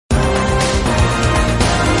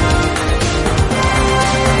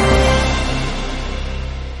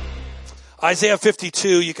Isaiah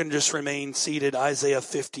 52, you can just remain seated. Isaiah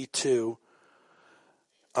 52.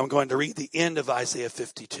 I'm going to read the end of Isaiah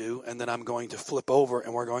 52, and then I'm going to flip over,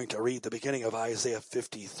 and we're going to read the beginning of Isaiah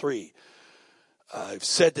 53. I've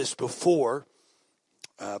said this before,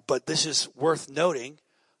 but this is worth noting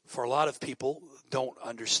for a lot of people who don't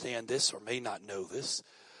understand this or may not know this.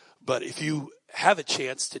 But if you have a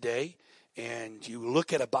chance today and you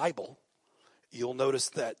look at a Bible, you'll notice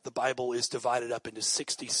that the Bible is divided up into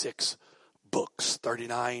 66 books,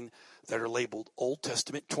 39 that are labeled Old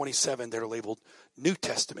Testament, 27 that are labeled New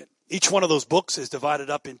Testament. Each one of those books is divided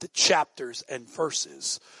up into chapters and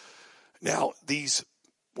verses. Now,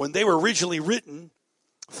 when they were originally written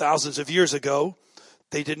thousands of years ago,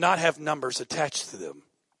 they did not have numbers attached to them.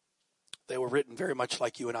 They were written very much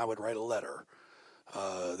like you and I would write a letter.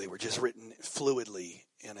 They were just written fluidly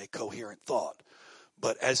in a coherent thought.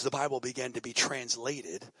 But as the Bible began to be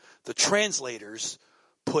translated, the translators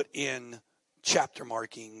put in chapter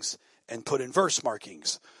markings and put in verse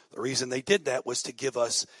markings. The reason they did that was to give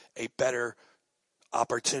us a better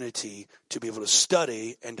opportunity to be able to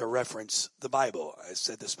study and to reference the Bible. I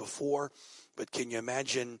said this before, but can you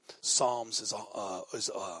imagine Psalms is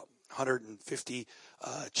 150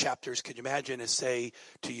 chapters? Can you imagine and say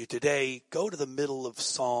to you today, go to the middle of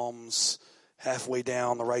Psalms, halfway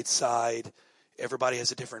down the right side. Everybody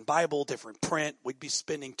has a different Bible, different print. We'd be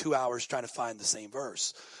spending 2 hours trying to find the same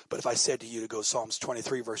verse. But if I said to you to go Psalms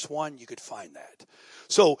 23, verse 1, you could find that.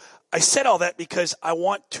 So I said all that because I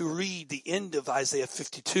want to read the end of Isaiah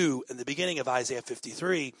 52 and the beginning of Isaiah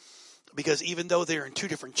 53, because even though they're in two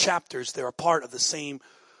different chapters, they're a part of the same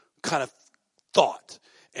kind of thought.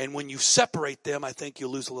 And when you separate them, I think you'll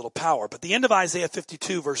lose a little power. But the end of Isaiah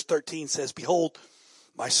 52, verse 13 says, behold,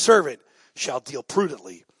 my servant shall deal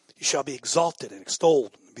prudently. He shall be exalted and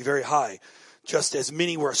extolled, and be very high, just as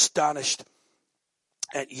many were astonished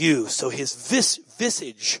at you. So his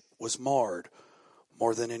visage was marred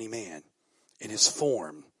more than any man, and his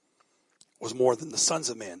form was more than the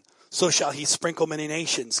sons of men. So shall he sprinkle many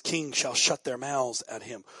nations. Kings shall shut their mouths at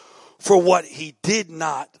him. For what had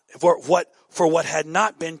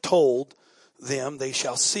not been told them they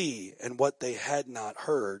shall see, and what they had not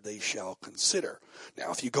heard they shall consider.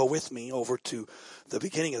 Now, if you go with me over to the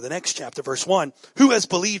beginning of the next chapter, verse 1, who has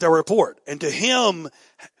believed our report? And to whom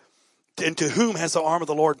has the arm of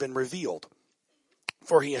the Lord been revealed?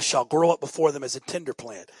 For he shall grow up before them as a tender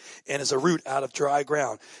plant, and as a root out of dry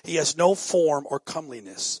ground. He has no form or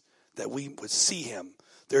comeliness that we would see him.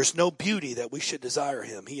 There's no beauty that we should desire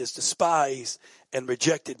him. He is despised and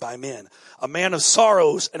rejected by men, a man of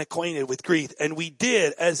sorrows and acquainted with grief. And we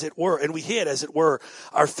hid, as it were,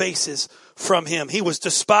 our faces from him. He was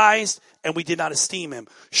despised, and we did not esteem him.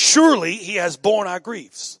 Surely he has borne our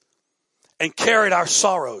griefs and carried our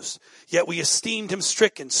sorrows. Yet we esteemed him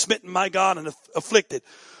stricken, smitten by God, and afflicted.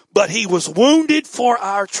 But he was wounded for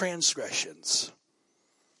our transgressions.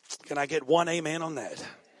 Can I get one amen on that?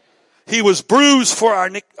 He was bruised for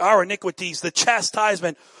our iniquities. The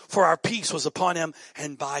chastisement for our peace was upon him,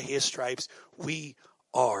 and by his stripes we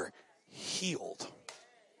are healed.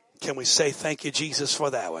 Can we say thank you, Jesus, for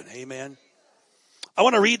that one? Amen. I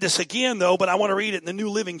want to read this again, though, but I want to read it in the New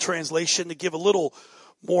Living Translation to give a little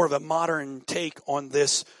more of a modern take on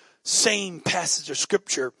this same passage of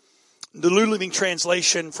Scripture. The New Living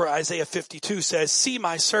Translation for Isaiah 52 says, see,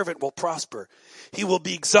 my servant will prosper. He will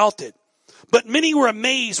be exalted. But many were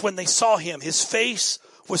amazed when they saw him. His face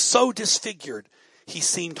was so disfigured, he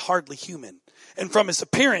seemed hardly human. And from his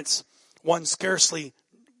appearance, one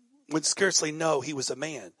would scarcely know he was a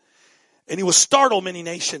man. And he will startle many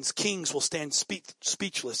nations. Kings will stand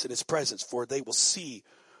speechless in his presence, for they will see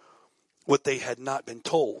what they had not been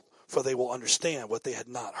told, for they will understand what they had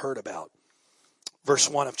not heard about. Verse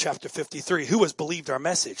 1 of chapter 53, who has believed our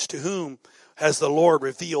message? To whom has the Lord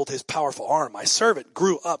revealed his powerful arm? My servant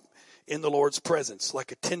grew up in the Lord's presence,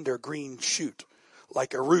 like a tender green shoot,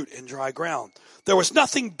 like a root in dry ground. There was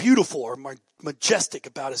nothing beautiful or majestic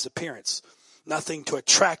about his appearance, nothing to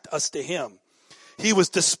attract us to him. He was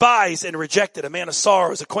despised and rejected, a man of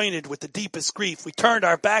sorrows, acquainted with the deepest grief. We turned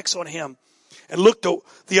our backs on him and looked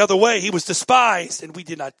the other way. He was despised, and we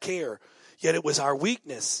did not care. Yet it was our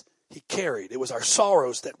weakness he carried. It was our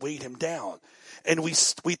sorrows that weighed him down. And we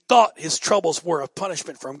thought his troubles were a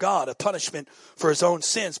punishment from God, a punishment for his own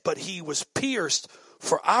sins. But he was pierced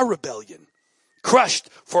for our rebellion, crushed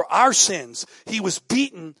for our sins. He was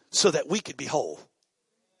beaten so that we could be whole.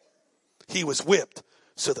 He was whipped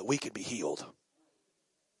so that we could be healed.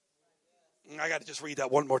 I got to just read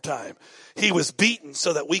that one more time. He was beaten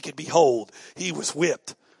so that we could be whole. He was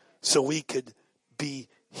whipped so we could be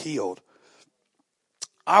healed.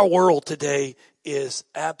 Our world today is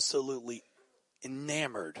absolutely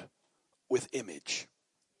enamored with image.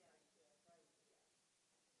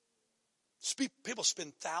 People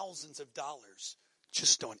spend thousands of dollars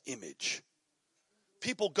just on image.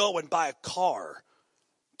 People go and buy a car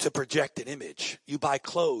to project an image. You buy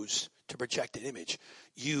clothes to project an image.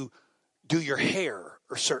 You do your hair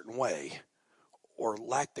a certain way, or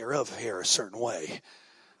lack thereof hair a certain way,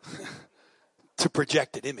 to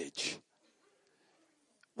project an image.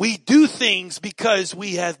 We do things because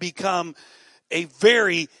we have become a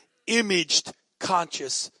very imaged,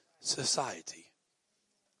 conscious society.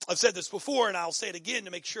 I've said this before, and I'll say it again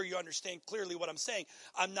to make sure you understand clearly what I'm saying.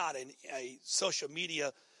 I'm not a social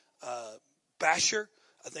media basher.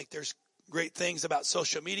 I think there's great things about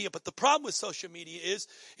social media, but the problem with social media is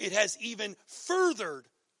it has even furthered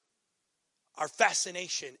our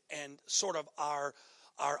fascination and sort of our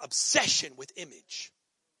obsession with image.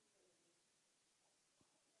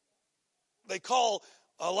 They call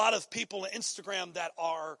a lot of people on Instagram that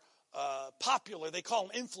are popular, they call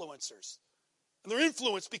them influencers. And they're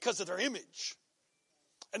influenced because of their image.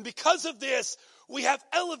 And because of this, we have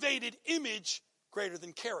elevated image greater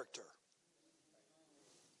than character.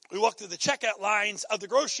 We walk through the checkout lines of the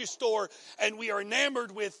grocery store and we are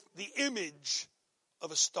enamored with the image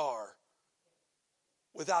of a star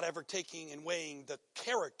without ever taking and weighing the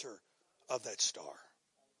character of that star.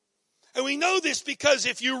 And we know this because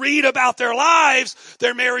if you read about their lives,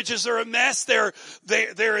 their marriages are a mess. They're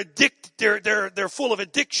addicted. They're full of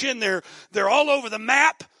addiction. They're all over the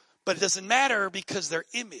map. But it doesn't matter because their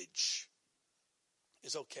image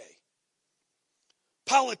is okay.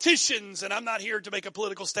 Politicians, and I'm not here to make a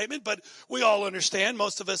political statement, but we all understand.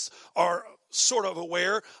 Most of us are sort of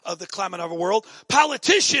aware of the climate of our world.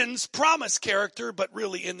 Politicians promise character, but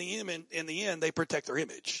really in the end, they protect their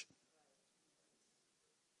image.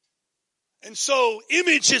 And so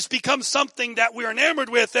image has become something that we're enamored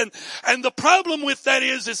with. And the problem with that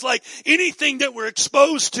is like anything that we're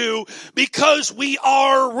exposed to, because we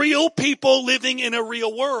are real people living in a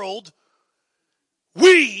real world,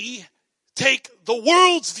 we take the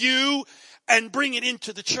world's view and bring it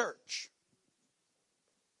into the church.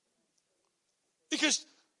 Because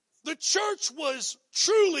the church was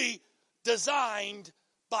truly designed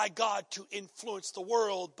by God to influence the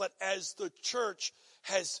world, but as the church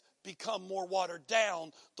has become more watered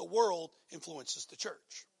down, the world influences the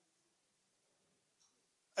church.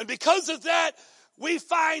 And because of that, we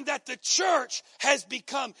find that the church has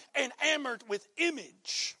become enamored with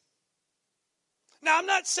image. Now, I'm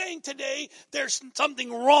not saying today there's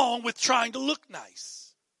something wrong with trying to look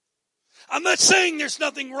nice. I'm not saying there's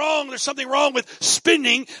something wrong with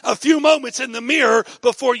spending a few moments in the mirror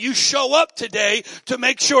before you show up today to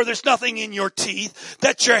make sure there's nothing in your teeth,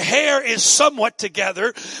 that your hair is somewhat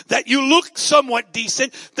together, that you look somewhat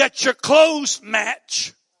decent, that your clothes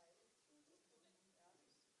match.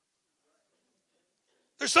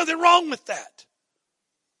 There's nothing wrong with that.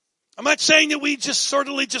 I'm not saying that we just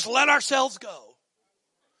let ourselves go.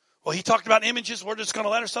 Well, he talked about images, we're just going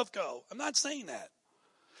to let ourselves go. I'm not saying that.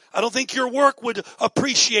 I don't think your work would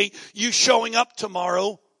appreciate you showing up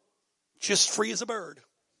tomorrow just free as a bird.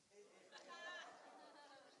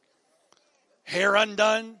 Hair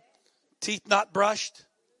undone, teeth not brushed,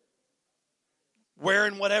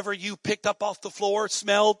 wearing whatever you picked up off the floor,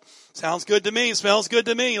 smelled. Sounds good to me, smells good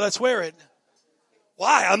to me, let's wear it.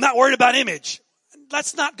 Why? I'm not worried about image.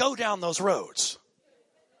 Let's not go down those roads.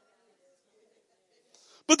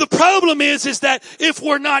 But the problem is that if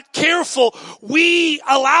we're not careful, we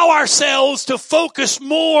allow ourselves to focus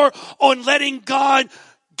more on letting God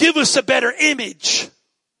give us a better image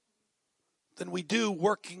than we do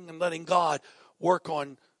working and letting God work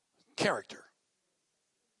on character.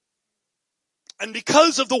 And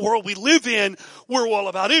because of the world we live in, we're all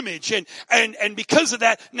about image. And because of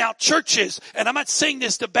that, now churches, and I'm not saying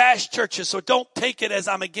this to bash churches, so don't take it as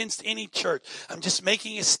I'm against any church. I'm just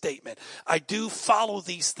making a statement. I do follow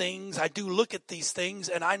these things. I do look at these things,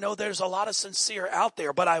 and I know there's a lot of sincere out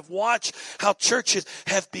there, but I've watched how churches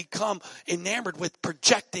have become enamored with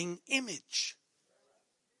projecting image.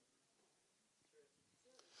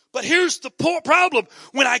 But here's the problem.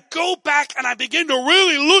 When I go back and I begin to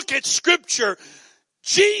really look at Scripture,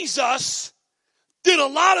 Jesus did a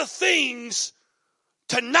lot of things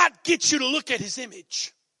to not get you to look at his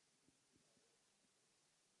image.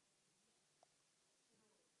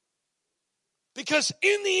 Because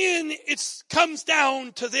in the end, it comes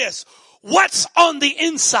down to this. What's on the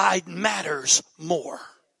inside matters more.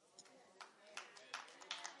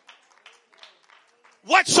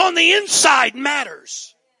 What's on the inside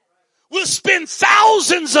matters. We'll spend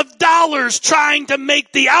thousands of dollars trying to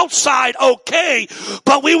make the outside okay,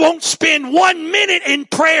 but we won't spend 1 minute in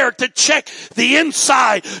prayer to check the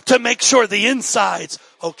inside to make sure the inside's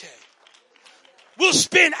okay. We'll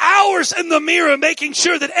spend hours in the mirror making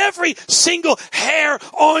sure that every single hair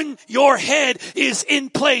on your head is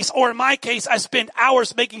in place. Or in my case, I spend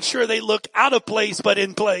hours making sure they look out of place but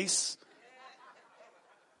in place.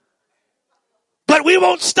 But we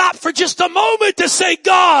won't stop for just a moment to say,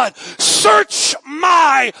 God, search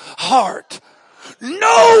my heart.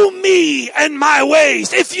 Know me and my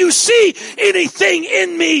ways. If you see anything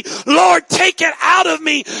in me, Lord, take it out of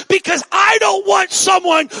me, because I don't want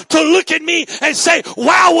someone to look at me and say,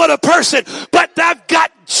 wow, what a person, but I've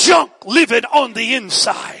got junk living on the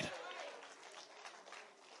inside.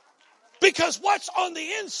 Because what's on the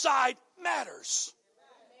inside matters.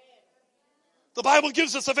 The Bible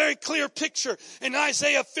gives us a very clear picture in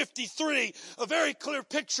Isaiah 53, a very clear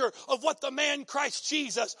picture of what the man Christ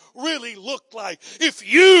Jesus really looked like. If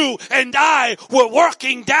you and I were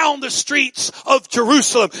walking down the streets of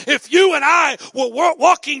Jerusalem, if you and I were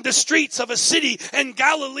walking the streets of a city in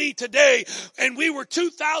Galilee today, and we were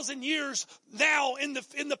 2,000 years now in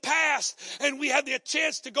the past, and we had the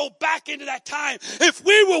chance to go back into that time, if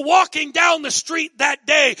we were walking down the street that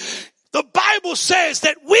day, the Bible says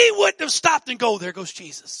that we wouldn't have stopped and go, there goes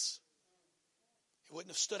Jesus. He wouldn't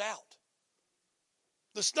have stood out.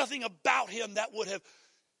 There's nothing about him that would have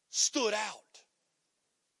stood out.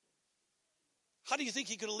 How do you think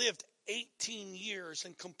he could have lived 18 years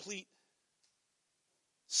in complete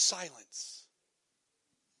silence?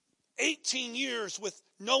 18 years with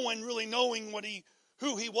no one really knowing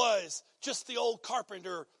who he was, just the old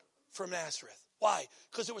carpenter from Nazareth. Why?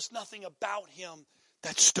 Because there was nothing about him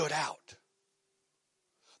that stood out.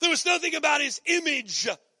 There was nothing about his image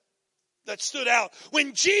that stood out.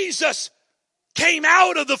 When Jesus came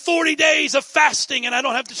out of the 40 days of fasting, and I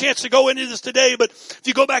don't have the chance to go into this today, but if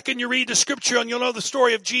you go back and you read the scripture and you'll know the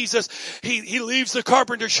story of Jesus, he leaves the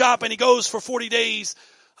carpenter shop and he goes for 40 days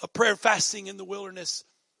of prayer and fasting in the wilderness.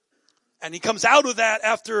 And he comes out of that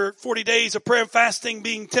after 40 days of prayer and fasting,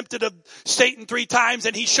 being tempted of Satan 3 times.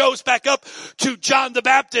 And he shows back up to John the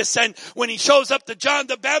Baptist. And when he shows up to John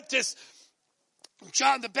the Baptist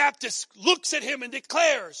looks at him and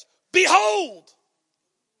declares, behold,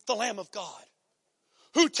 the Lamb of God,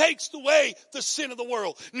 who takes away the sin of the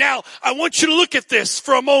world. Now, I want you to look at this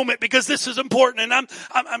for a moment, because this is important. And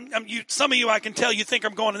some of you, I can tell you think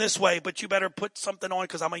I'm going this way, but you better put something on,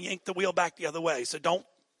 because I'm going to yank the wheel back the other way. So don't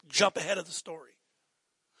jump ahead of the story.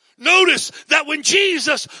 Notice that when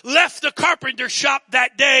Jesus left the carpenter shop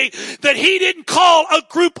that day, that he didn't call a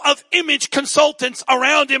group of image consultants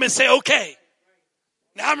around him and say, okay,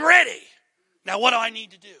 now I'm ready. Now what do I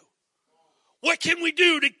need to do? What can we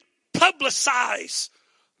do to publicize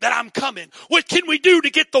that I'm coming? What can we do to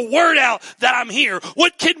get the word out that I'm here?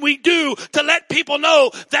 What can we do to let people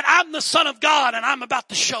know that I'm the Son of God and I'm about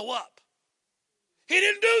to show up? He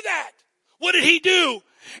didn't do that. What did he do?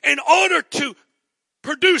 In order to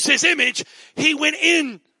produce his image, he went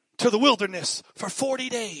into the wilderness for 40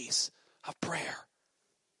 days of prayer.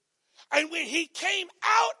 And when he came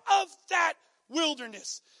out of that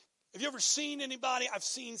wilderness, have you ever seen anybody? I've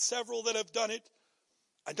seen several that have done it.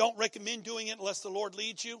 I don't recommend doing it unless the Lord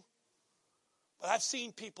leads you. But I've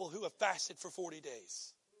seen people who have fasted for 40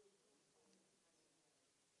 days.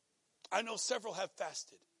 I know several have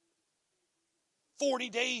fasted. 40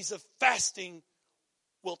 days of fasting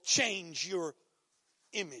will change your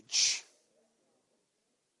image.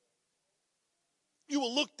 You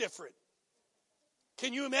will look different.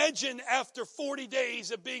 Can you imagine after 40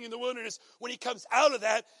 days of being in the wilderness, when he comes out of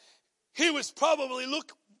that, he was probably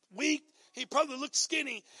look weak. He probably looked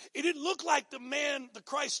skinny. He didn't look like the man, the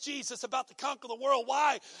Christ Jesus, about to conquer the world.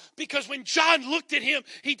 Why? Because when John looked at him,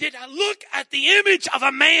 he did not look at the image of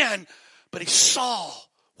a man, but he saw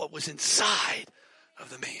what was inside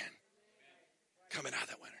of the man coming out of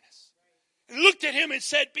that wilderness. And looked at him and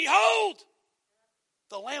said, behold,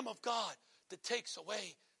 the Lamb of God that takes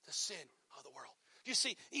away the sin of the world. You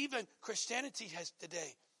see, even Christianity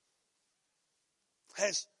today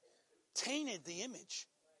has tainted the image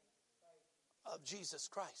of Jesus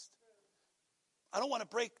Christ. I don't want to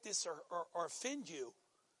break this or offend you.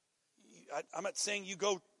 I'm not saying you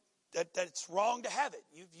go that it's wrong to have it.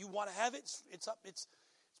 You want to have it, it's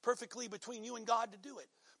perfectly between you and God to do it.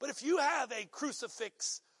 But if you have a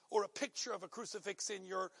crucifix or a picture of a crucifix in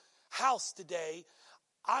your house today,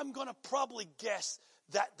 I'm going to probably guess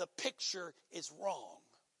that the picture is wrong.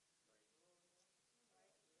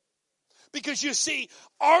 Because you see,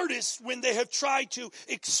 artists, when they have tried to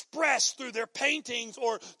express through their paintings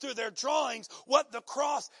or through their drawings what the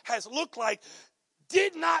cross has looked like,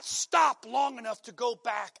 did not stop long enough to go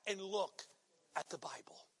back and look at the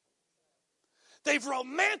Bible. They've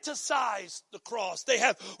romanticized the cross. They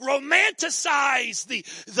have romanticized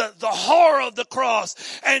the horror of the cross.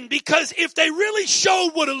 And because if they really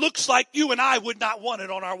showed what it looks like, you and I would not want it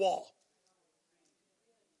on our wall.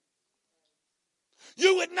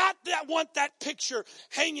 You would not want that picture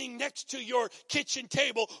hanging next to your kitchen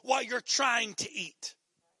table while you're trying to eat.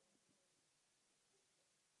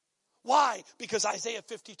 Why? Because Isaiah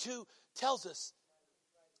 52 tells us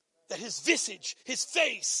that his visage, his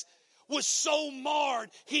face, was so marred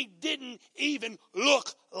he didn't even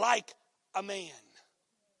look like a man.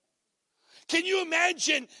 Can you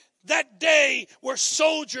imagine that day where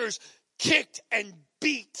soldiers kicked and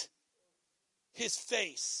beat his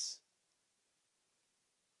face?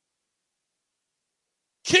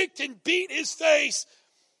 Kicked and beat his face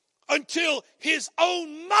until his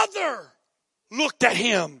own mother looked at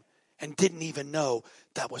him and didn't even know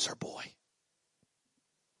that was her boy.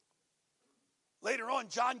 Later on,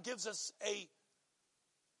 John gives us a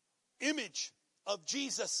image of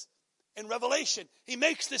Jesus in Revelation. He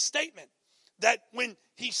makes this statement that when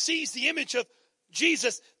he sees the image of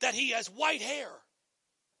Jesus, that he has white hair.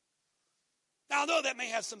 Now, I know that may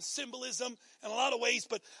have some symbolism in a lot of ways,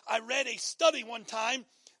 but I read a study one time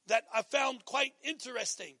that I found quite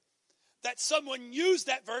interesting. That someone used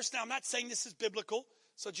that verse. Now, I'm not saying this is biblical,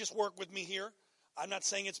 so just work with me here. I'm not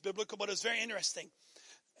saying it's biblical, but it's very interesting.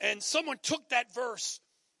 And someone took that verse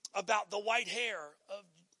about the white hair of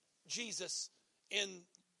Jesus in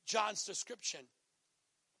John's description,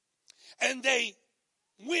 and they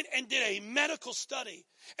went and did a medical study.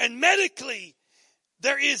 And medically,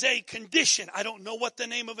 there is a condition. I don't know what the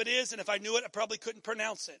name of it is, and if I knew it, I probably couldn't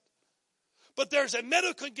pronounce it. But there's a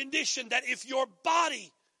medical condition that if your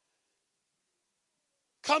body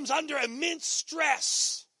comes under immense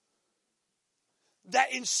stress,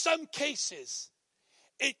 that in some cases,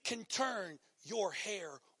 it can turn your hair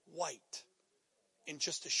white in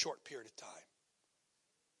just a short period of time.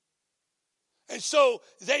 And so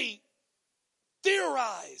they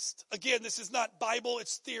theorized, again, this is not Bible,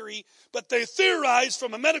 it's theory, but they theorized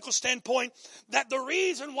from a medical standpoint that the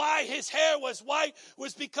reason why his hair was white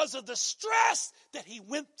was because of the stress that he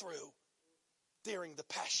went through during the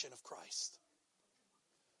passion of Christ.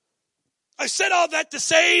 I said all that to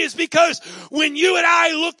say is because when you and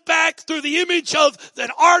I look back through the image of an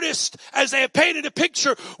artist as they have painted a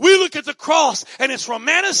picture, we look at the cross and it's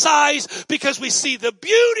romanticized because we see the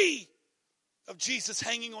beauty of Jesus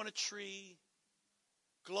hanging on a tree,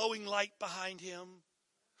 glowing light behind him,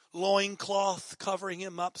 loincloth covering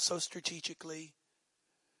him up so strategically.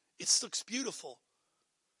 It looks beautiful.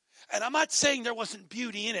 And I'm not saying there wasn't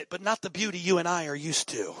beauty in it, but not the beauty you and I are used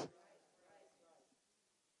to.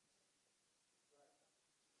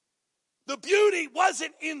 The beauty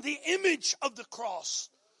wasn't in the image of the cross.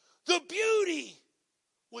 The beauty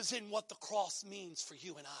was in what the cross means for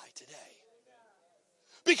you and I today.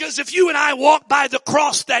 Because if you and I walk by the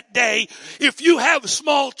cross that day, if you have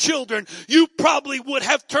small children, you probably would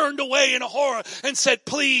have turned away in horror and said,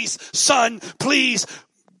 please, son, please,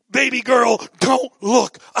 baby girl, don't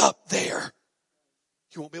look up there.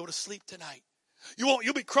 You won't be able to sleep tonight.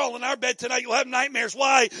 You'll be crawling in our bed tonight. You'll have nightmares.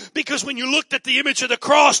 Why? Because when you looked at the image of the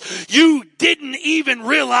cross, you didn't even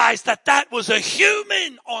realize that that was a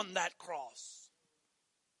human on that cross.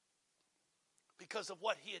 Because of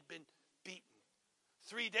what he had been beaten.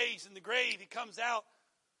 3 days in the grave, he comes out.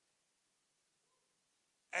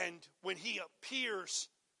 And when he appears,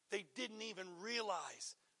 they didn't even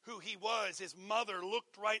realize who he was. His mother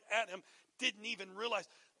looked right at him, didn't even realize.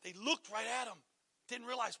 They looked right at him, didn't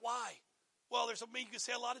realize why. Well, you can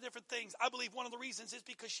say a lot of different things. I believe one of the reasons is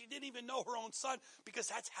because she didn't even know her own son, because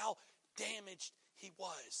that's how damaged he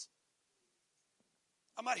was.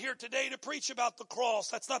 I'm not here today to preach about the cross.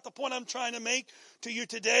 That's not the point I'm trying to make to you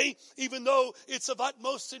today, even though it's of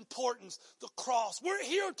utmost importance, the cross. We're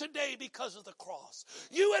here today because of the cross.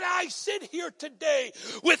 You and I sit here today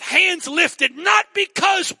with hands lifted, not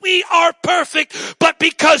because we are perfect, but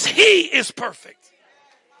because he is perfect.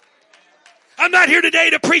 I'm not here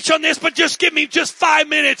today to preach on this, but just give me just 5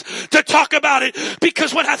 minutes to talk about it.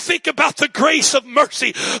 Because when I think about the grace of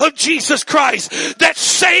mercy of Jesus Christ that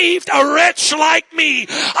saved a wretch like me,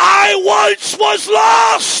 I once was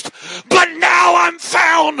lost, but now I'm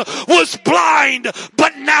found, was blind,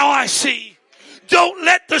 but now I see. Don't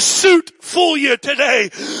let the suit fool you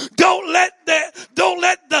today. Don't let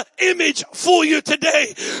the image fool you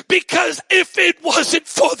today. Because if it wasn't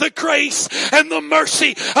for the grace and the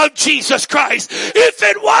mercy of Jesus Christ, if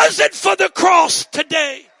it wasn't for the cross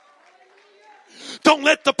today, don't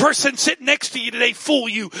let the person sitting next to you today fool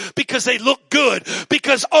you because they look good.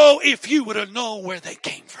 Because, if you would have known where they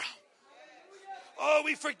came from. Oh,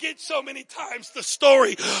 we forget so many times the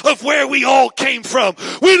story of where we all came from.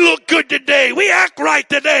 We look good today. We act right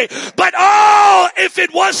today. But if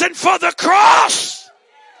it wasn't for the cross,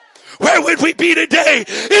 where would we be today?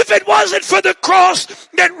 If it wasn't for the cross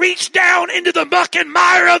that reached down into the muck and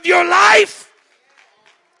mire of your life.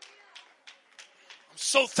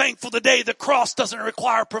 So thankful today the cross doesn't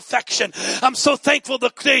require perfection. I'm so thankful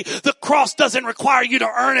today the cross doesn't require you to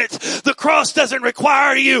earn it. The cross doesn't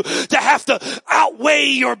require you to have to outweigh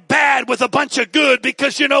your bad with a bunch of good,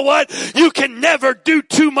 because you know what? You can never do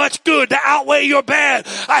too much good to outweigh your bad.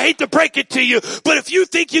 I hate to break it to you, but if you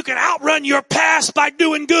think you can outrun your past by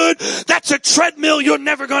doing good, that's a treadmill you're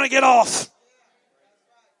never going to get off.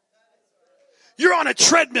 You're on a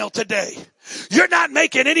treadmill today. You're not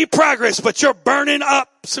making any progress, but you're burning up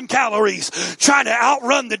some calories trying to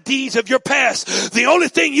outrun the deeds of your past. The only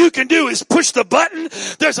thing you can do is push the button.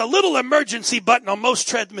 There's a little emergency button on most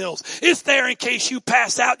treadmills. It's there in case you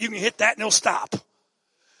pass out. You can hit that and it'll stop.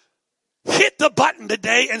 Hit the button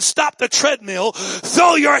today and stop the treadmill.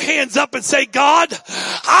 Throw your hands up and say, God,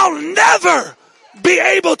 I'll never be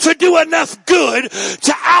able to do enough good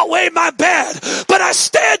to outweigh my bad. But I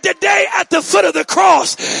stand today at the foot of the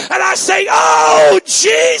cross and I say, oh,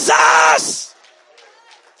 Jesus.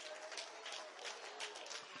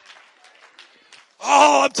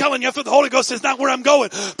 Oh, I'm telling you, after the Holy Ghost is not where I'm going.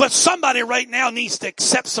 But somebody right now needs to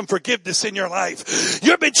accept some forgiveness in your life.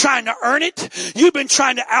 You've been trying to earn it. You've been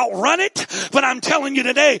trying to outrun it. But I'm telling you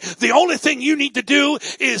today, the only thing you need to do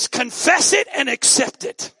is confess it and accept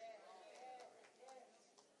it.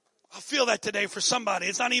 I feel that today for somebody.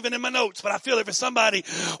 It's not even in my notes, but I feel it for somebody.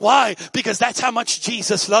 Why? Because that's how much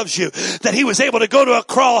Jesus loves you. That he was able to go to a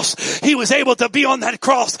cross. He was able to be on that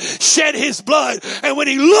cross, shed his blood. And when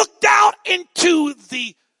he looked out into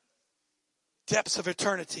the depths of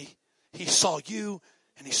eternity, he saw you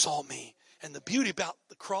and he saw me. And the beauty about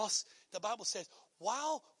the cross, the Bible says,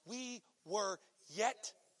 while we were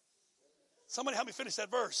yet, somebody help me finish that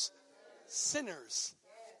verse, sinners,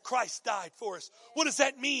 Christ died for us. What does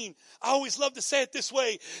that mean? I always love to say it this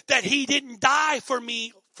way, that he didn't die for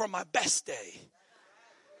me for my best day.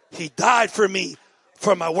 He died for me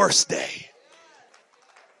for my worst day.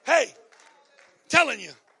 Hey, telling you,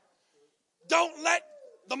 don't let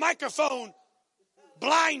the microphone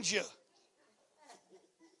blind you,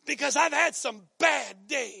 because I've had some bad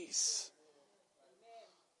days.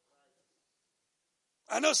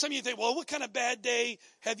 I know some of you think, well, what kind of bad day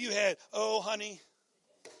have you had? Oh, honey,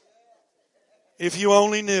 if you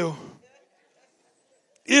only knew.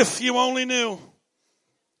 If you only knew.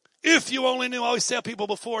 If you only knew. I always tell people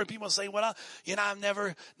before, and people say, well, I've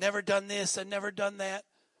never done this and never done that.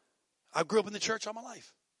 I grew up in the church all my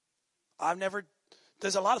life.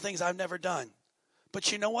 There's a lot of things I've never done.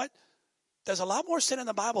 But you know what? There's a lot more sin in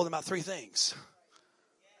the Bible than about 3 things.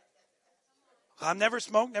 I've never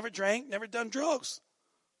smoked, never drank, never done drugs.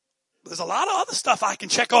 There's a lot of other stuff I can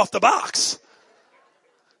check off the box.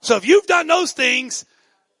 So if you've done those things,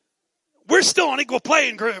 we're still on equal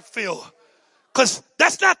playing field. Because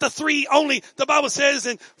that's not the 3 only. The Bible says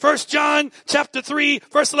in 1 John chapter 3,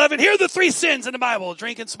 verse 11, here are the 3 sins in the Bible: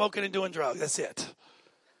 drinking, smoking, and doing drugs. That's it.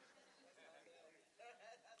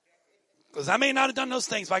 Because I may not have done those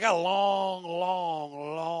things, but I got a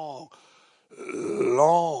long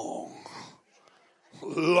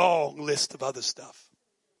list of other stuff.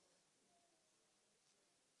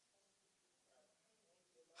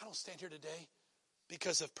 I don't stand here today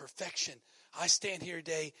because of perfection. I stand here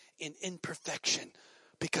today in imperfection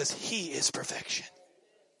because he is perfection.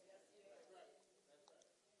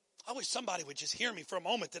 I wish somebody would just hear me for a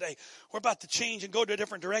moment today. We're about to change and go to a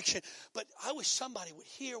different direction. But I wish somebody would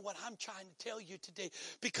hear what I'm trying to tell you today,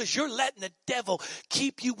 because you're letting the devil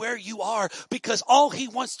keep you where you are, because all he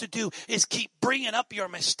wants to do is keep bringing up your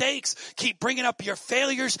mistakes, keep bringing up your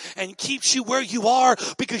failures, and keeps you where you are,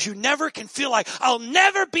 because you never can feel like, I'll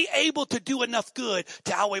never be able to do enough good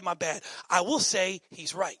to outweigh my bad. I will say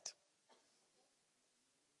he's right.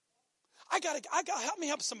 Help me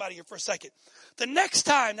help somebody here for a second. The next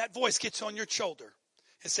time that voice gets on your shoulder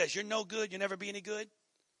and says, you're no good, you'll never be any good,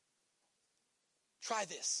 try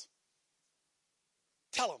this.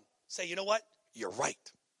 Tell them, say, you know what? You're right.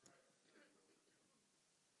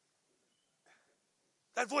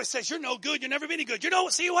 That voice says, you're no good, you'll never be any good. You know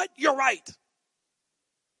what? See what? You're right.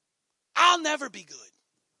 I'll never be good.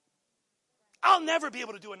 I'll never be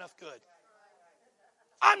able to do enough good.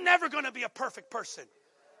 I'm never going to be a perfect person.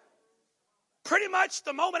 Pretty much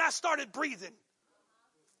the moment I started breathing,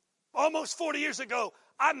 almost 40 years ago,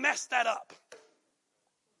 I messed that up.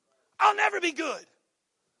 I'll never be good.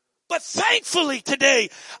 But thankfully today,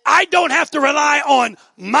 I don't have to rely on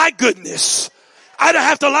my goodness. I don't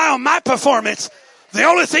have to rely on my performance. The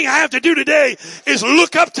only thing I have to do today is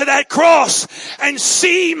look up to that cross and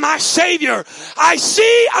see my Savior. I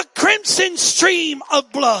see a crimson stream of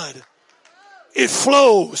blood. It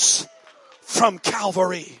flows from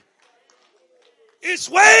Calvary. Its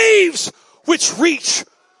waves which reach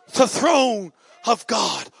the throne of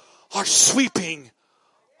God are sweeping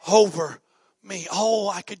over me. Oh,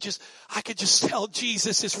 I could just tell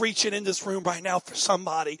Jesus is reaching in this room right now for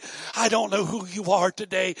somebody. I don't know who you are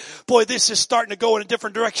today. Boy, this is starting to go in a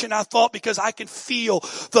different direction I thought, because I can feel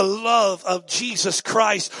the love of Jesus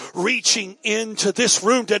Christ reaching into this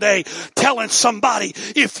room today, telling somebody,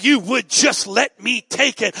 if you would just let me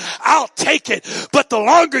take it, I'll take it. But the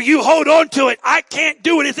longer you hold on to it, I can't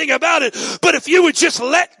do anything about it. But if you would just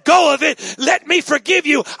let go of it, let me forgive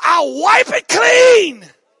you, I'll wipe it clean.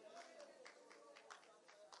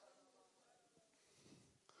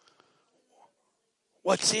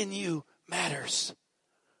 What's in you matters.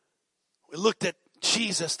 We looked at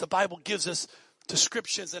Jesus. The Bible gives us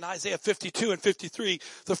descriptions in Isaiah 52 and 53.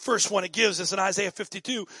 The first one it gives us in Isaiah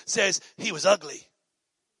 52 says he was ugly.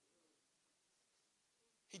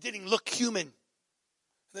 He didn't look human. And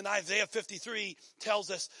then Isaiah 53 tells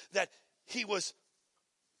us that he was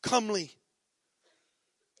comely.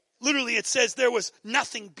 Literally, it says there was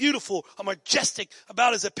nothing beautiful or majestic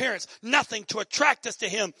about his appearance. Nothing to attract us to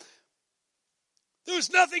him. There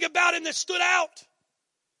was nothing about him that stood out.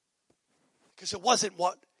 Because it wasn't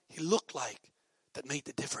what he looked like that made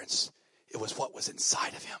the difference. It was what was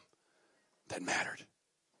inside of him that mattered.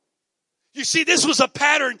 You see, this was a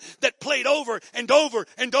pattern that played over and over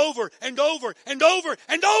and over and over and over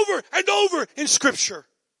and over and over in Scripture.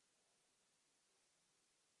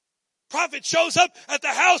 Prophet shows up at the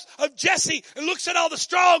house of Jesse and looks at all the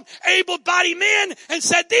strong, able-bodied men and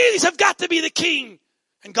said, these have got to be the king.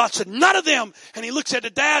 And God said, none of them. And he looks at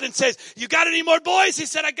the dad and says, you got any more boys? He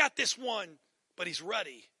said, I got this one. But he's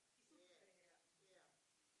ruddy.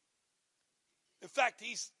 In fact,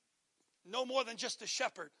 he's no more than just a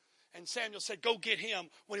shepherd. And Samuel said, go get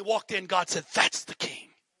him. When he walked in, God said, that's the king.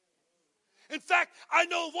 In fact, I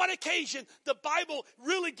know of one occasion, the Bible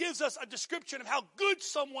really gives us a description of how good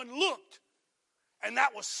someone looked. And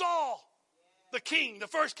that was Saul. The king, the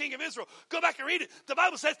first king of Israel. Go back and read it. The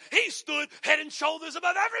Bible says he stood head and shoulders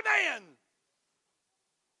above every man.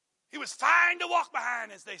 He was fine to walk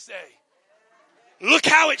behind, as they say. Look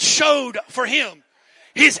how it showed for him.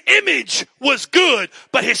 His image was good,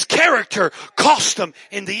 but his character cost him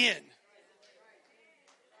in the end.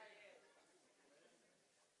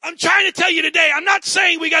 I'm trying to tell you today, I'm not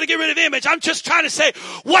saying we got to get rid of image. I'm just trying to say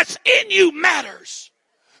what's in you matters.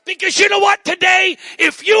 Because you know what? Today,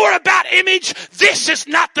 if you are about image, this is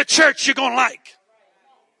not the church you're going to like.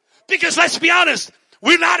 Because let's be honest,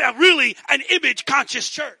 we're not really an image-conscious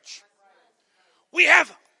church. We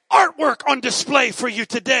have artwork on display for you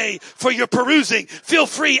today, for your perusing. Feel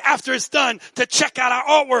free after it's done to check out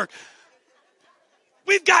our artwork.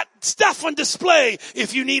 We've got stuff on display.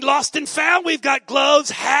 If you need lost and found, we've got gloves,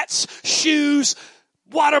 hats, shoes,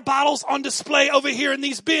 water bottles on display over here in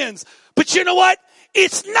these bins. But you know what?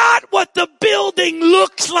 It's not what the building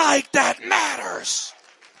looks like that matters.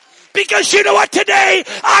 Because you know what, today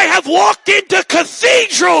I have walked into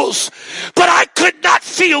cathedrals, but I could not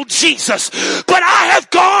feel Jesus. But I have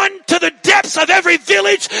gone to the depths of every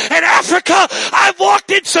village in Africa. I've walked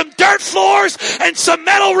in some dirt floors and some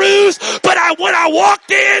metal roofs, but when I walked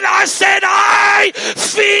in, I said, I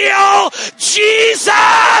feel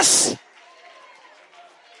Jesus.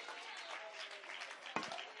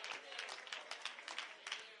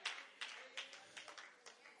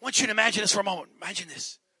 I want you to imagine this for a moment. Imagine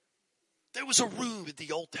this. There was a room in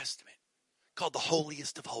the Old Testament called the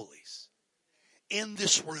Holiest of Holies. In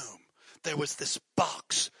this room, there was this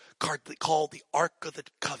box called the Ark of the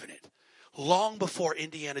Covenant. Long before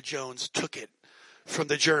Indiana Jones took it from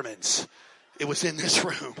the Germans, it was in this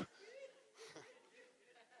room.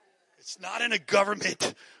 It's not in a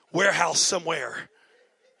government warehouse somewhere.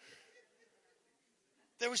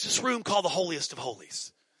 There was this room called the Holiest of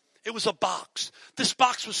Holies. It was a box. This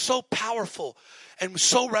box was so powerful and was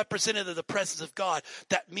so representative of the presence of God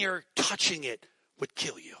that mere touching it would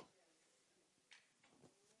kill you.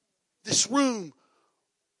 This room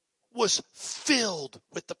was filled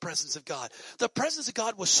with the presence of God. The presence of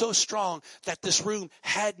God was so strong that this room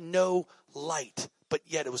had no light, but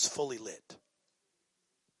yet it was fully lit.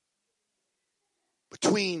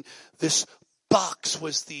 Between this box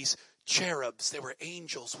was these cherubs. They were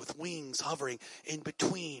angels with wings hovering. In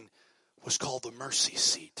between was called the mercy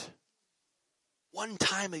seat. One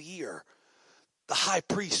time a year, the high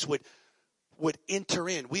priest would enter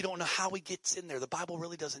in. We don't know how he gets in there. The Bible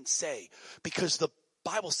really doesn't say, because the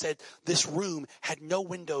Bible said this room had no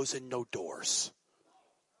windows and no doors.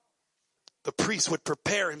 The priest would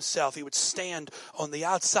prepare himself. He would stand on the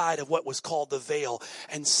outside of what was called the veil.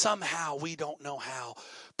 And somehow, we don't know how,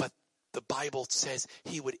 but the Bible says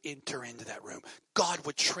he would enter into that room. God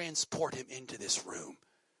would transport him into this room.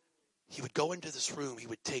 He would go into this room. He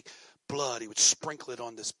would take blood. He would sprinkle it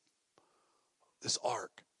on this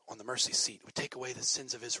ark, on the mercy seat. It would take away the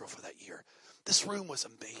sins of Israel for that year. This room was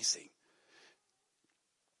amazing.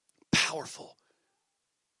 Powerful.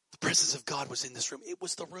 The presence of God was in this room. It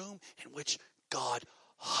was the room in which God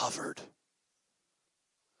hovered.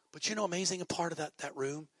 But you know, amazing part of that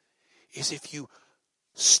room is if you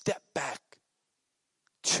step back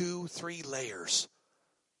 2-3 layers,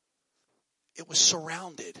 it was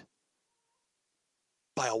surrounded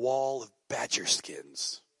by a wall of badger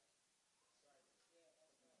skins.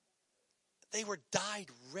 They were dyed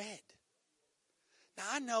red. Now,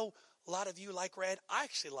 I know a lot of you like red. I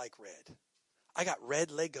actually like red. I got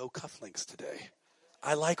red Lego cufflinks today.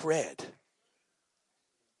 I like red.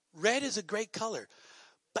 Red is a great color.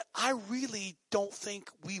 But I really don't think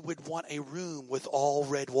we would want a room with all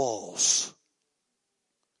red walls.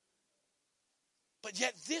 But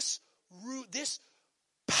yet this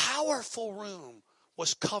powerful room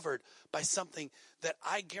was covered by something that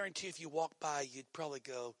I guarantee if you walk by, you'd probably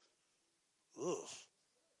go, ugh.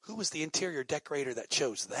 Who was the interior decorator that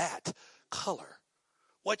chose that color?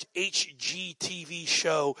 What HGTV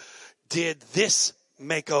show did this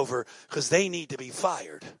makeover? Because they need to be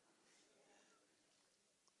fired.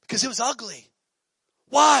 Because it was ugly.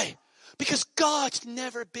 Why? Because God's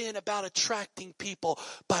never been about attracting people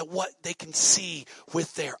by what they can see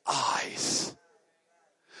with their eyes.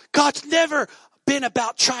 God's never been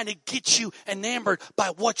about trying to get you enamored by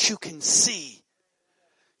what you can see.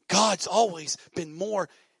 God's always been more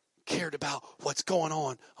cared about what's going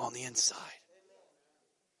on the inside.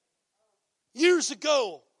 Years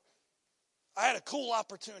ago, I had a cool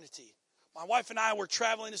opportunity. My wife and I were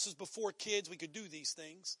traveling. This was before kids. We could do these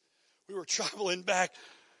things. We were traveling back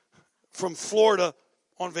from Florida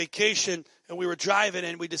on vacation, and we were driving,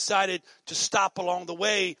 and we decided to stop along the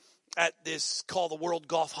way at this called the World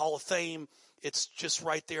Golf Hall of Fame. It's just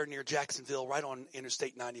right there near Jacksonville, right on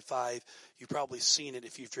Interstate 95. You've probably seen it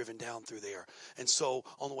if you've driven down through there. And so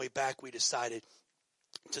on the way back, we decided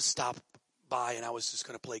to stop by, and I was just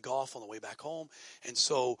going to play golf on the way back home. And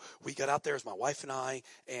so we got out there as my wife and I,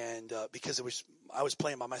 and because I was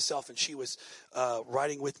playing by myself, and she was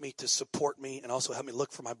riding with me to support me and also help me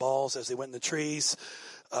look for my balls as they went in the trees.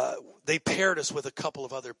 They paired us with a couple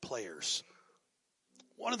of other players.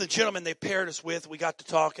 One of the gentlemen they paired us with, we got to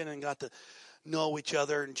talking and got to know each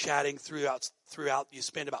other and chatting throughout. You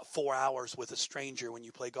spend about 4 hours with a stranger when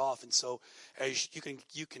you play golf, and so as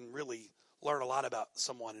you can really learn a lot about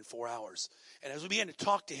someone in 4 hours. And as we began to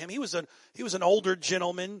talk to him, he was an older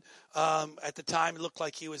gentleman at the time. It looked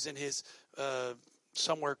like he was in his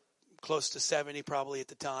somewhere close to 70 probably at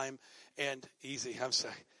the time. And I'm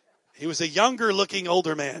sorry, he was a younger looking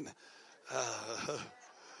older man.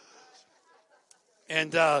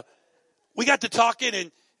 And we got to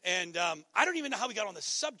talking, and I don't even know how we got on the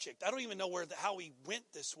subject. I don't even know how we went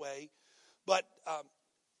this way, but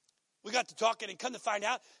we got to talking, and come to find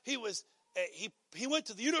out, he went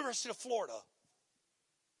to the University of Florida,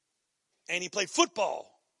 and he played football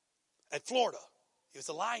at Florida. He was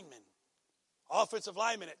a lineman, offensive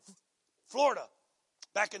lineman at Florida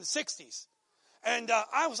back in the 60s. And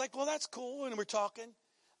I was like, well, that's cool, and we're talking.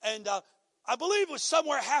 And I believe it was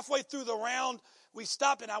somewhere halfway through the round, we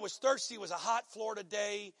stopped, and I was thirsty. It was a hot Florida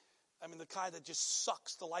day. I mean, the kind that just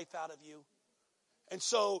sucks the life out of you. And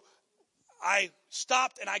so I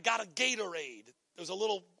stopped, and I got a Gatorade. There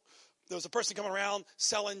was a person coming around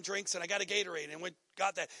selling drinks, and I got a Gatorade, and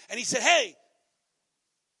got that. And he said, hey,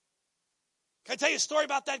 can I tell you a story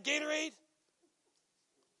about that Gatorade?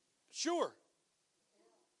 Sure.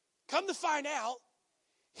 Come to find out,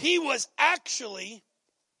 he was actually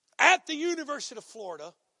at the University of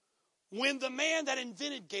Florida when the man that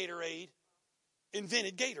invented Gatorade.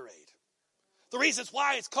 The reason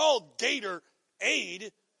why it's called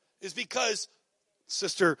Gatorade is because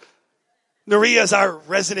Sister Naria is our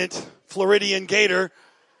resident Floridian Gator.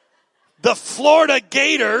 the Florida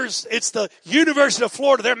Gators, it's the University of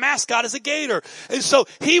Florida, their mascot is a gator. And so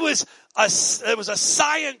there was a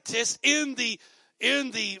scientist in the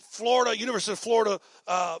Florida, University of Florida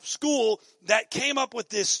school that came up with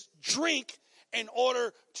this drink in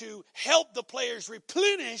order to help the players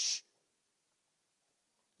replenish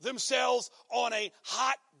themselves on a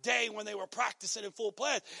hot day when they were practicing in full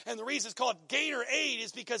pledge. And the reason it's called Gatorade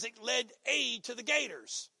is because it led aid to the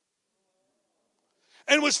Gators.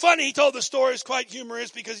 And it was funny, he told the story, it was quite humorous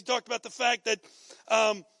because he talked about the fact that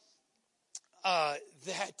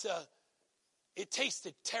it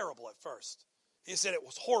tasted terrible at first. He said it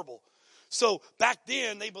was horrible. So back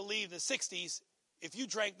then, they believed in the 60s, if you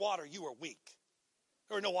drank water, you were weak.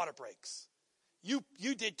 There were no water breaks. You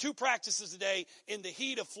did 2 practices a day in the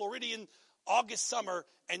heat of Floridian August summer,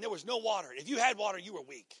 and there was no water. If you had water, you were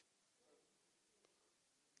weak.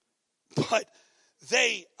 But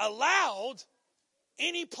they allowed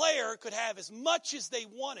any player could have as much as they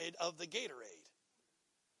wanted of the Gatorade.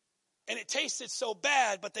 And it tasted so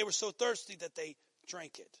bad, but they were so thirsty that they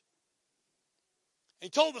drank it. He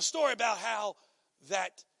told the story about how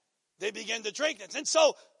that they began to drink it. And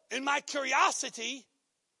so, in my curiosity,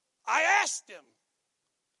 I asked him,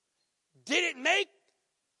 did it make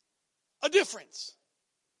a difference?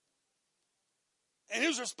 And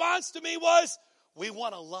his response to me was, we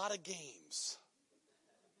won a lot of games.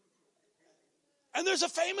 And there's a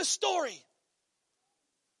famous story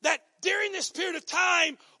that during this period of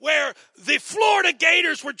time where the Florida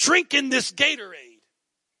Gators were drinking this Gatorade,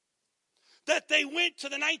 that they went to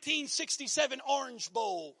the 1967 Orange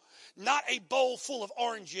Bowl. Not a bowl full of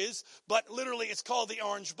oranges, but literally it's called the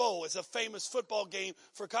Orange Bowl. It's a famous football game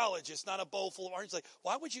for college. It's not a bowl full of oranges. Like,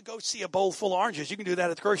 why would you go see a bowl full of oranges? You can do that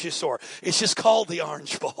at the grocery store. It's just called the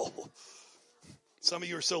Orange Bowl. Some of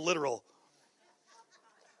you are so literal.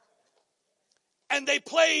 And they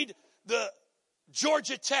played the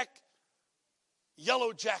Georgia Tech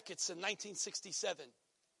Yellow Jackets in 1967.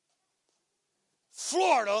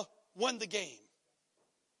 Florida won the game.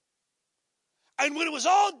 And when it was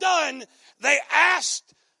all done, they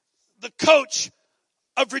asked the coach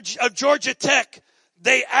of Georgia Tech,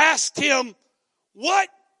 they asked him, what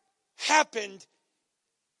happened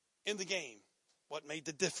in the game? What made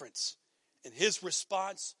the difference? And his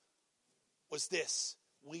response was this: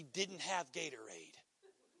 we didn't have Gatorade.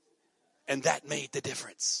 And that made the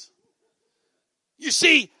difference. You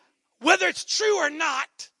see, whether it's true or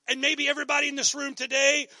not, and maybe everybody in this room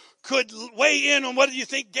today could weigh in on whether you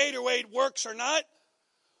think Gatorade works or not.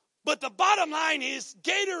 But the bottom line is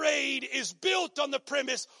Gatorade is built on the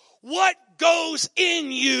premise, what goes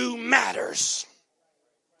in you matters.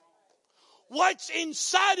 What's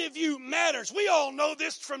inside of you matters. We all know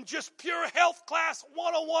this from just pure health class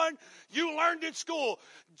 101 you learned in school.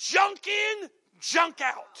 Junk in, junk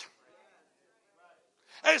out.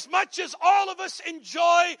 As much as all of us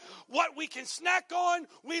enjoy what we can snack on,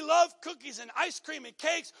 we love cookies and ice cream and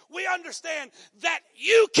cakes, we understand that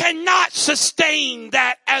you cannot sustain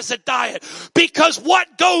that as a diet because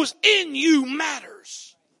what goes in you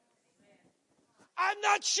matters. I'm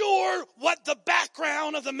not sure what the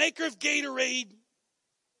background of the maker of Gatorade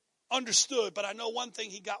understood, but I know one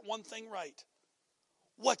thing, he got one thing right.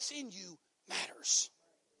 What's in you matters.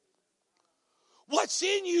 What's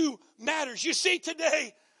in you matters. You see,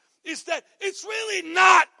 today is that it's really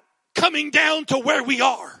not coming down to where we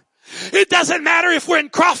are. It doesn't matter if we're in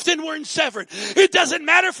Crofton, we're in Severn. It doesn't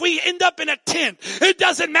matter if we end up in a tent. It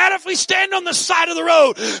doesn't matter if we stand on the side of the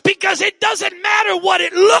road, because it doesn't matter what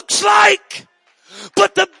it looks like.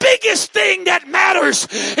 But the biggest thing that matters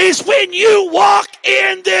is when you walk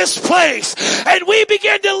in this place and we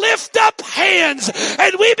begin to lift up hands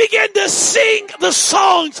and we begin to sing the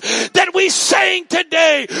songs that we sang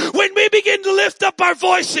today. When we begin to lift up our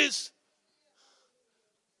voices,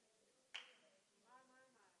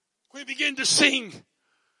 we begin to sing,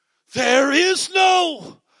 there is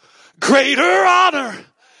no greater honor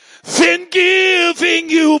than giving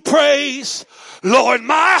you praise. Lord,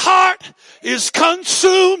 my heart is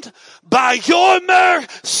consumed by your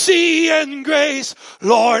mercy and grace.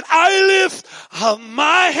 Lord, I lift up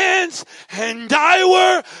my hands and I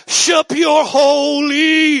worship your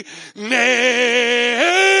holy name.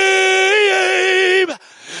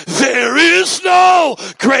 There is no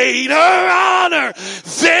greater honor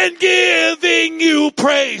than giving you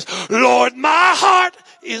praise. Lord, my heart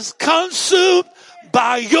is consumed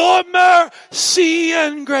by your mercy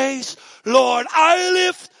and grace. Lord, I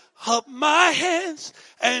lift up my hands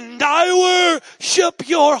and I worship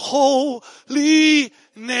your holy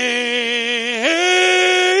name.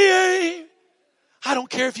 I don't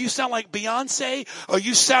care if you sound like Beyonce or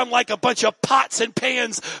you sound like a bunch of pots and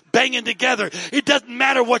pans banging together. It doesn't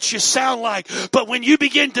matter what you sound like. But when you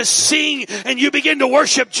begin to sing and you begin to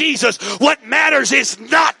worship Jesus, what matters is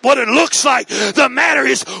not what it looks like. The matter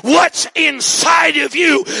is what's inside of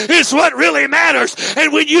you is what really matters.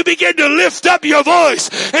 And when you begin to lift up your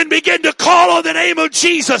voice and begin to call on the name of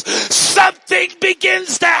Jesus, something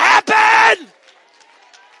begins to happen.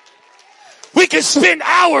 We can spend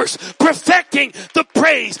hours perfecting the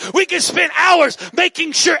praise. We can spend hours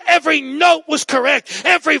making sure every note was correct.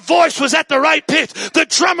 Every voice was at the right pitch. The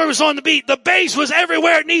drummer was on the beat. The bass was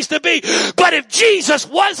everywhere it needs to be. But if Jesus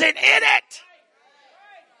wasn't in it,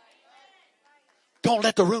 don't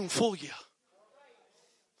let the room fool you.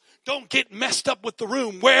 Don't get messed up with the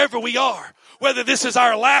room wherever we are. Whether this is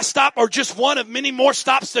our last stop or just one of many more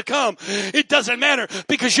stops to come. It doesn't matter,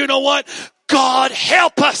 because you know what? God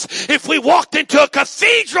help us if we walked into a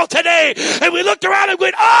cathedral today and we looked around and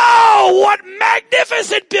went, oh, what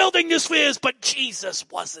magnificent building this is, but Jesus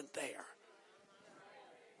wasn't there.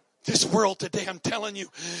 This world today, I'm telling you,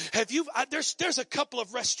 there's a couple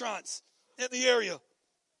of restaurants in the area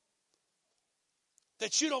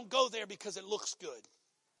that you don't go there because it looks good.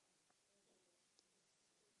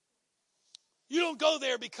 You don't go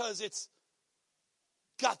there because it's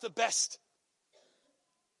got the best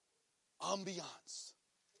ambiance.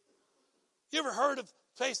 You ever heard of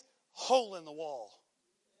a place, Hole in the Wall?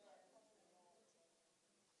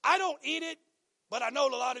 I don't eat it, but I know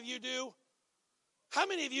a lot of you do. How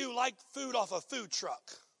many of you like food off a food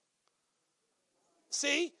truck?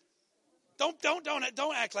 See? Don't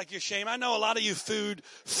act like you're ashamed. I know a lot of you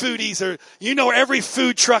foodies are, you know where every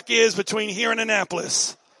food truck is between here and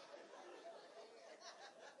Annapolis.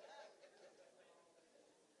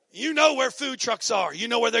 You know where food trucks are. You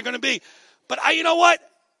know where they're going to be. But you know what?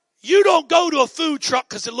 You don't go to a food truck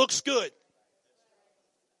because it looks good.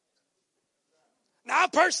 Now, I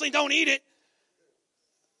personally don't eat it.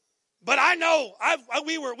 But I know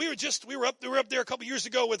we were up there a couple years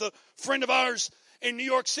ago with a friend of ours in New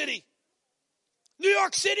York City. New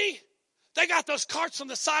York City, they got those carts on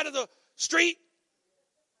the side of the street.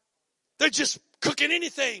 They're just cooking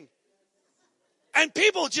anything. And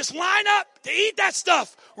people just line up to eat that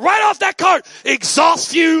stuff right off that cart.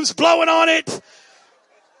 Exhaust fumes blowing on it.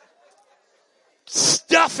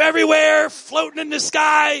 Stuff everywhere, floating in the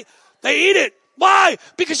sky. They eat it. Why?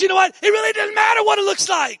 Because you know what? It really doesn't matter what it looks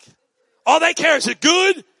like. All they care is it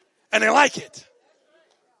good, and they like it.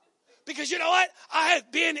 Because you know what? I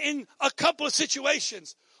have been in a couple of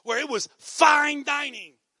situations where it was fine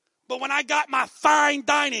dining. But when I got my fine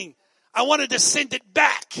dining, I wanted to send it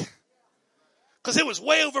back. Because it was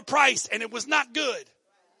way overpriced and it was not good.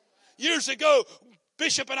 Years ago,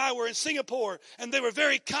 Bishop and I were in Singapore and they were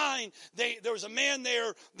very kind. There was a man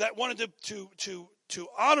there that wanted to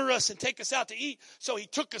honor us and take us out to eat. So he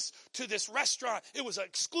took us to this restaurant. It was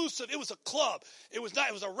exclusive. It was a club. It was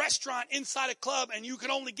a restaurant inside a club, and you could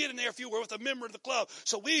only get in there if you were with a member of the club.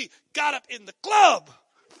 So we got up in the club.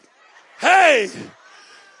 Hey,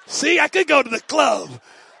 see, I could go to the club.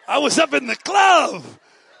 I was up in the club.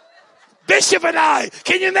 Bishop and I,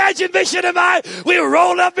 can you imagine Bishop and I? We were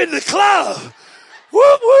rolled up in the club.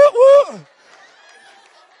 Whoop, whoop, whoop.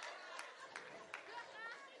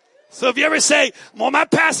 So if you ever say, well, my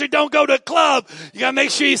pastor don't go to a club, you got to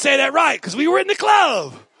make sure you say that right, because we were in the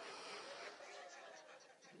club.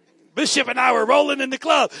 Bishop and I were rolling in the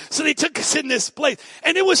club. So they took us in this place.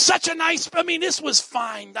 And it was such a nice, this was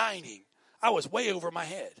fine dining. I was way over my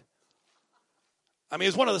head. It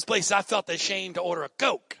was one of those places I felt ashamed to order a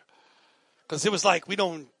Coke. Because it was like, we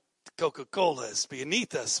don't, Coca-Cola is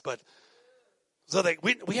beneath us. But so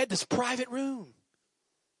we had this private room.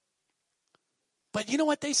 But you know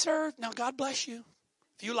what they served? Now, God bless you.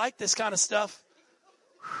 If you like this kind of stuff,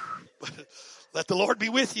 let the Lord be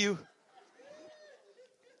with you.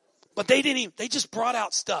 But they just brought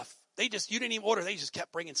out stuff. You didn't even order. They just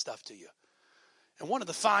kept bringing stuff to you. And one of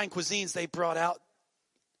the fine cuisines they brought out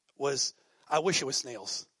was, I wish it was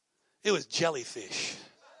snails. It was jellyfish.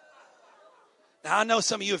 Now, I know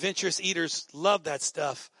some of you adventurous eaters love that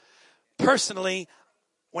stuff. Personally,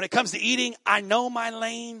 when it comes to eating, I know my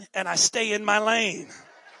lane and I stay in my lane.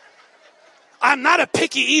 I'm not a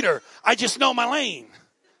picky eater. I just know my lane.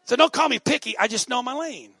 So don't call me picky. I just know my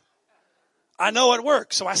lane. I know it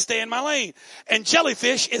works, so I stay in my lane. And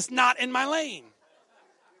jellyfish is not in my lane.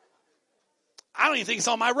 I don't even think it's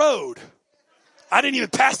on my road. I didn't even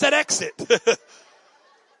pass that exit.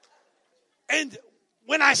 And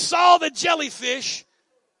when I saw the jellyfish,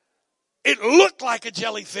 it looked like a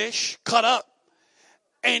jellyfish cut up.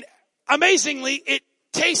 And amazingly, it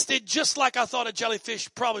tasted just like I thought a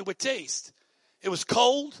jellyfish probably would taste. It was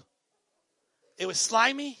cold. It was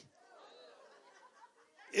slimy.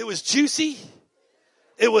 It was juicy.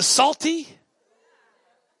 It was salty.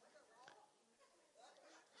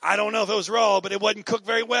 I don't know if it was raw, but it wasn't cooked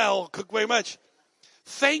very well, cooked very much.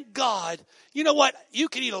 Thank God. You know what? You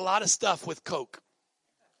can eat a lot of stuff with Coke.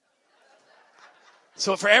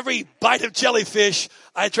 So for every bite of jellyfish,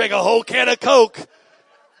 I drank a whole can of Coke.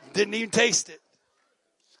 Didn't even taste it.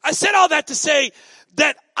 I said all that to say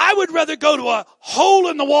that I would rather go to a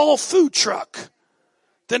hole-in-the-wall food truck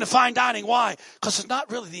than to fine dining. Why? Because it's not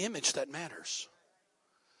really the image that matters.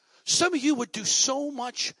 Some of you would do so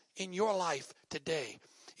much in your life today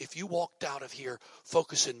if you walked out of here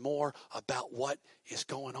focusing more about what is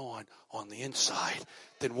going on the inside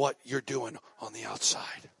than what you're doing on the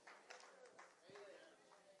outside.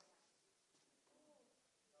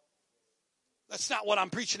 That's not what I'm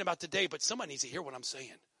preaching about today, but someone needs to hear what I'm saying.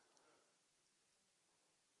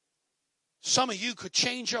 Some of you could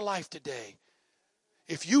change your life today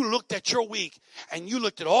if you looked at your week and you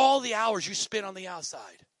looked at all the hours you spent on the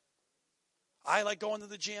outside. I like going to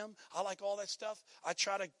the gym. I like all that stuff. I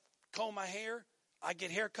try to comb my hair. I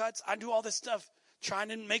get haircuts. I do all this stuff trying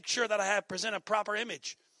to make sure that I present a proper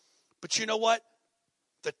image. But you know what?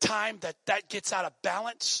 The time that gets out of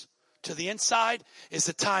balance to the inside is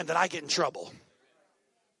the time that I get in trouble.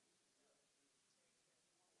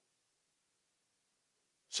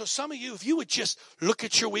 So some of you, if you would just look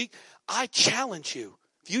at your week, I challenge you.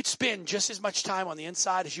 If you'd spend just as much time on the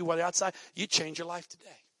inside as you were on the outside, you'd change your life today.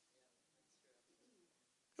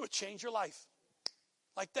 It would change your life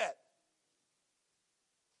like that.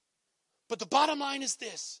 But the bottom line is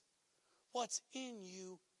this. What's in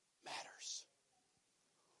you matters.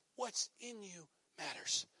 What's in you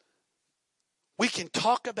matters. We can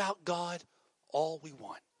talk about God all we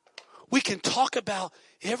want. We can talk about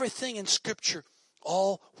everything in Scripture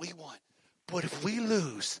all we want. But if we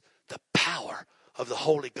lose the power of the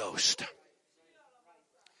Holy Ghost,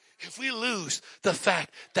 if we lose the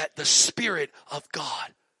fact that the Spirit of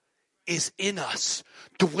God is in us,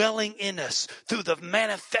 dwelling in us through the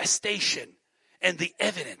manifestation and the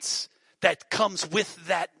evidence that comes with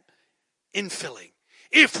that infilling,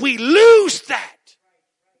 if we lose that,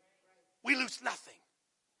 we lose nothing.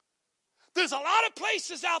 There's a lot of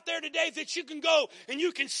places out there today that you can go and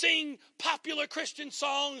you can sing popular Christian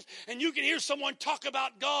songs and you can hear someone talk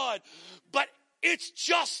about God, but it's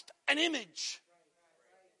just an image.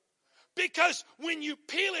 Because when you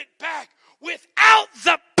peel it back, without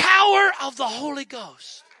the power of the Holy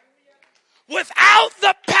Ghost, without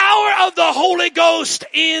the power of the Holy Ghost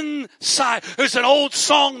inside. There's an old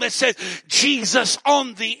song that says, Jesus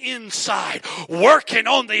on the inside, working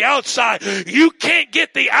on the outside. You can't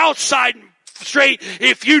get the outside straight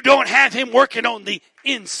if you don't have him working on the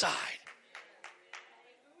inside.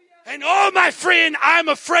 And oh, my friend, I'm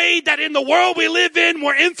afraid that in the world we live in,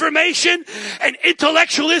 where information and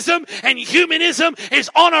intellectualism and humanism is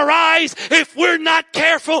on a rise, if we're not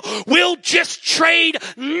careful, we'll just trade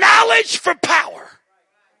knowledge for power.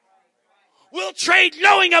 We'll trade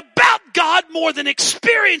knowing about God more than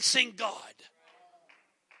experiencing God.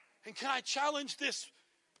 And can I challenge this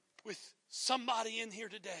with somebody in here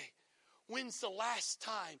today? When's the last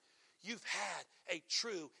time you've had a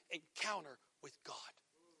true encounter with God?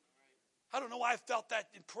 I don't know why I felt that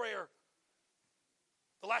in prayer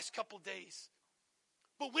the last couple of days.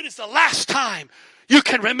 But when is the last time you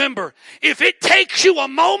can remember? If it takes you a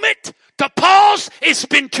moment to pause, it's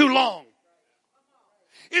been too long.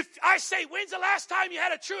 If I say, when's the last time you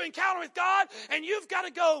had a true encounter with God? And you've got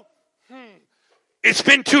to go, it's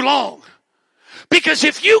been too long. Because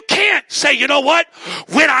if you can't say, you know what?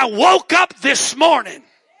 When I woke up this morning,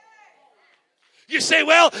 you say,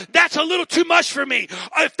 well, that's a little too much for me.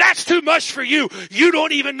 If that's too much for you, you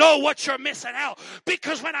don't even know what you're missing out.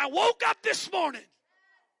 Because when I woke up this morning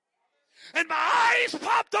and my eyes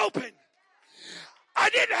popped open, I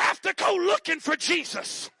didn't have to go looking for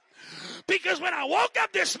Jesus. Because when I woke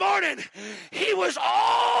up this morning, he was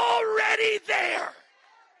already there.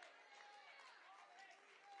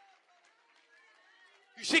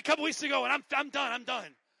 You see, a couple weeks ago, and I'm done.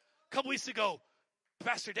 A couple weeks ago,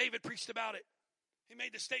 Pastor David preached about it. He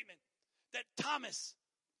made the statement that Thomas,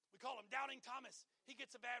 we call him Doubting Thomas, he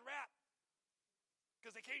gets a bad rap.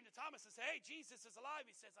 Because they came to Thomas and said, hey, Jesus is alive.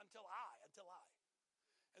 He says, until I.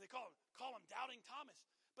 And they call him Doubting Thomas.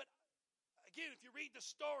 But again, if you read the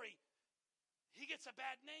story, he gets a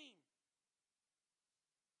bad name.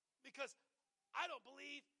 Because I don't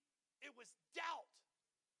believe it was doubt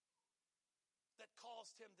that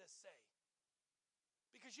caused him to say.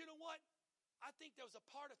 Because you know what? I think there was a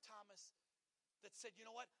part of Thomas that said, you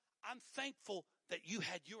know what? I'm thankful that you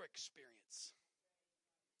had your experience.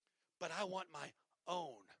 but I want my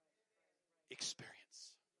own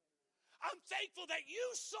experience. I'm thankful that you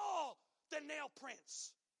saw the nail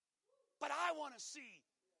prints, but I want to see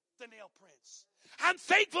the nail prints. I'm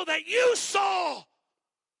thankful that you saw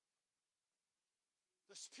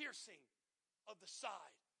the piercing of the side,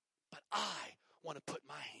 but I want to put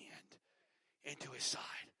my hand into his side.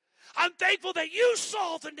 I'm thankful that you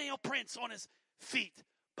saw the nail prints on his feet,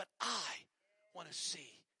 but I want to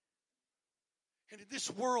see. And in this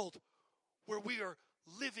world where we are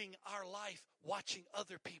living our life, watching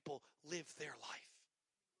other people live their life.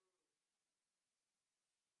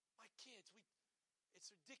 My kids,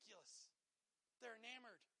 it's ridiculous. They're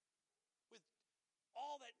enamored with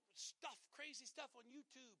all that stuff, crazy stuff on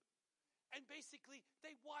YouTube. And basically,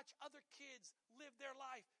 they watch other kids live their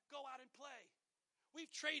life, go out and play.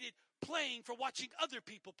 We've traded playing for watching other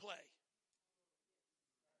people play.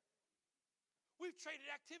 We've traded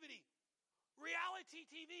activity. Reality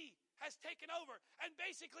TV has taken over. And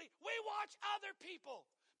basically, we watch other people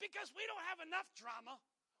because we don't have enough drama.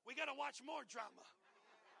 We got to watch more drama.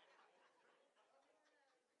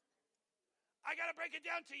 I got to break it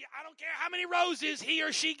down to you. I don't care how many roses he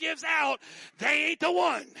or she gives out. They ain't the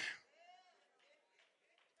one.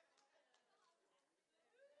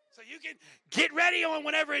 So you can get ready on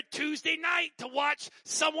whenever it's Tuesday night to watch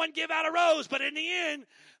someone give out a rose. But in the end,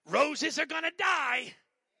 roses are going to die.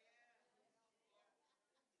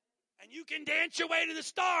 And you can dance your way to the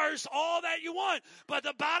stars all that you want. But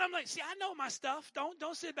the bottom line, see, I know my stuff.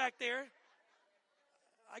 Don't sit back there.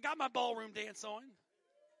 I got my ballroom dance on.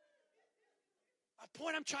 The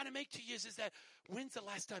point I'm trying to make to you is that when's the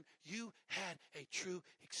last time you had a true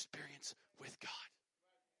experience with God?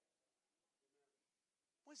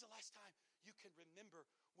 When's the last time you can remember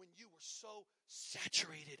when you were so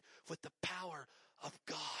saturated with the power of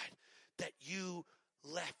God that you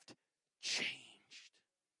left changed?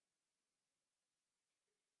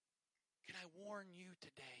 Can I warn you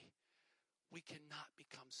today? We cannot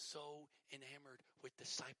become so enamored with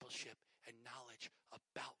discipleship and knowledge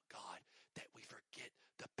about God that we forget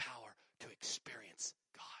the power to experience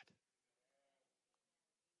God.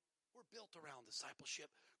 We're built around discipleship,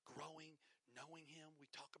 growing, knowing Him. We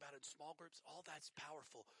talk about it in small groups. All that's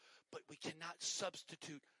powerful. But we cannot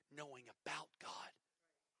substitute knowing about God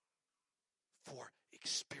for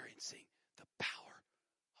experiencing the power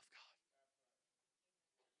of God.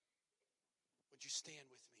 Would you stand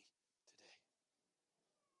with me today?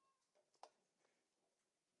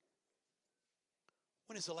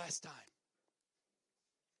 When is the last time?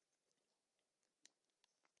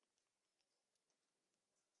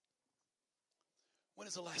 When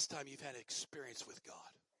is the last time you've had an experience with God?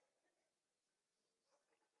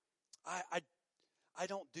 I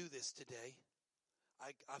don't do this today.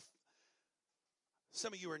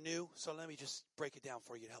 Some of you are new, so let me just break it down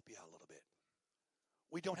for you to help you out a little bit.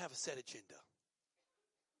 We don't have a set agenda.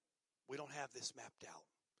 We don't have this mapped out.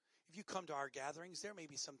 If you come to our gatherings, there may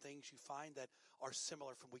be some things you find that are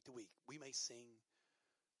similar from week to week. We may sing.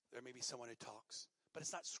 There may be someone who talks, but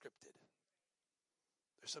it's not scripted.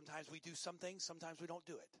 Sometimes we do some things, sometimes we don't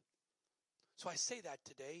do it. So I say that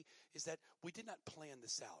today is that we did not plan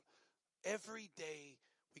this out. Every day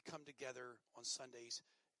we come together on Sundays,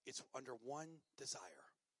 it's under one desire.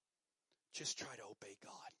 Just try to obey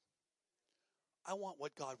God. I want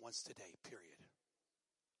what God wants today, period.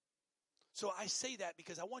 So I say that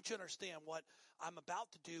because I want you to understand what I'm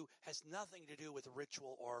about to do has nothing to do with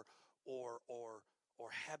ritual or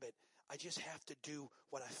habit. I just have to do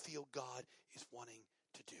what I feel God is wanting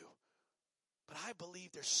to do. But I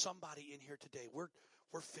believe there's somebody in here today. We're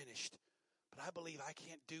finished. But I believe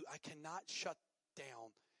I cannot shut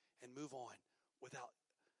down and move on without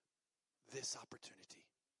this opportunity.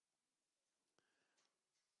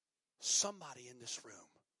 Somebody in this room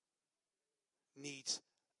needs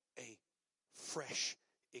a fresh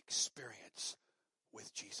experience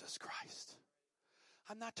with Jesus Christ.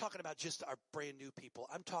 I'm not talking about just our brand new people.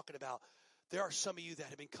 I'm talking about there are some of you that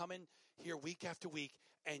have been coming here week after week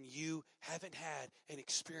and you haven't had an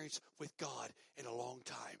experience with God in a long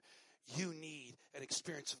time. You need an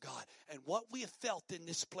experience of God. And what we have felt in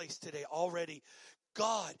this place today already,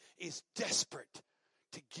 God is desperate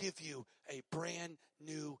to give you a brand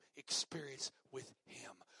new experience with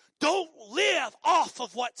Him. Don't live off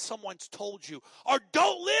of what someone's told you, or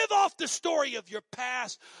don't live off the story of your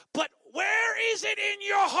past, but where is it in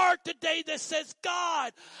your heart today that says,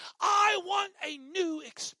 God, I want a new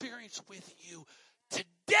experience with you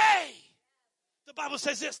today? The Bible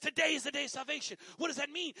says this, today is the day of salvation. What does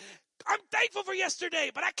that mean? I'm thankful for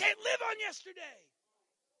yesterday, but I can't live on yesterday.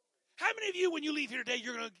 How many of you, when you leave here today,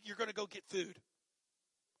 you're gonna go get food?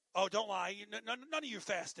 Oh, don't lie. None of you are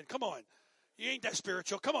fasting. Come on. You ain't that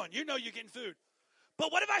spiritual. Come on. You know you're getting food.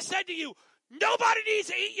 But what if I said to you, nobody needs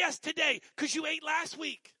to eat yesterday because you ate last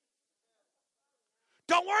week?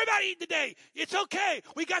 Don't worry about eating today. It's okay.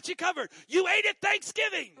 We got you covered. You ate at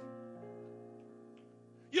Thanksgiving.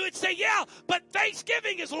 You would say, yeah, but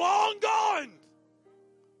Thanksgiving is long gone.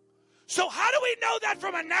 So how do we know that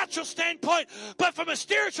from a natural standpoint? But from a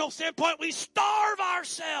spiritual standpoint, we starve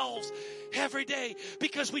ourselves every day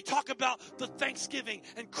because we talk about the Thanksgiving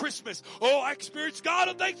and Christmas. Oh, I experienced God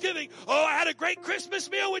on Thanksgiving. Oh, I had a great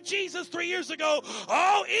Christmas meal with Jesus 3 years ago.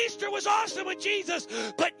 Oh, Easter was awesome with Jesus.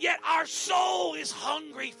 But yet our soul is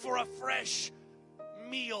hungry for a fresh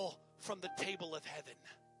meal from the table of heaven.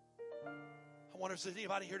 I wonder if there's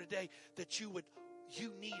anybody here today that you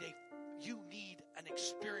need an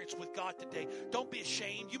experience with God today. Don't be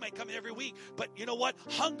ashamed. You may come in every week, but you know what?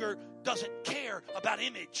 Hunger doesn't care about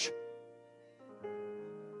image.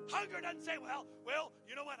 Hunger doesn't say, well,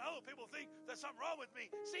 you know what? Oh, people think there's something wrong with me.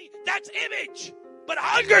 See, that's image. But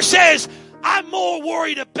hunger says, I'm more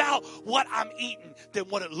worried about what I'm eating than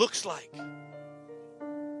what it looks like.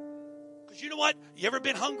 Because you know what? You ever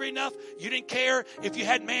been hungry enough? You didn't care if you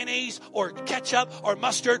had mayonnaise or ketchup or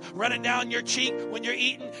mustard running down your cheek when you're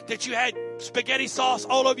eating, that you had spaghetti sauce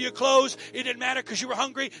all over your clothes. It didn't matter because you were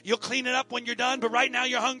hungry. You'll clean it up when you're done, but right now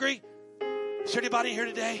you're hungry. Is there anybody here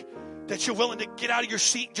today that you're willing to get out of your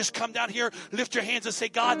seat and just come down here, lift your hands and say,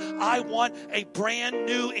 God, I want a brand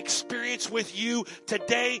new experience with you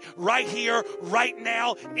today, right here, right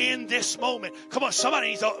now, in this moment. Come on, somebody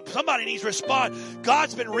needs to respond.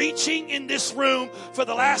 God's been reaching in this room for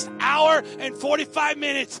the last hour and 45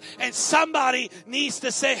 minutes, and somebody needs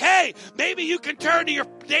to say, hey, maybe you can turn to your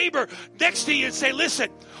neighbor next to you and say, listen,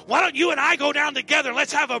 why don't you and I go down together and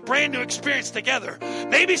let's have a brand new experience together.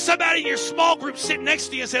 Maybe somebody in your small group sitting next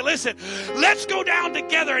to you and say, listen, let's go down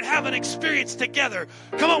together and have an experience together.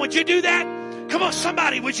 Come on, would you do that? Come on,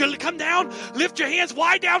 somebody, would you come down? Lift your hands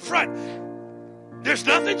wide down front. There's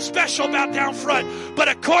nothing special about down front, but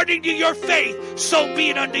according to your faith, so be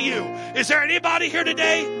it unto you. Is there anybody here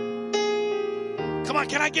today? Come on,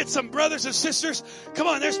 can I get some brothers and sisters? Come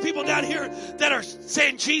on, there's people down here that are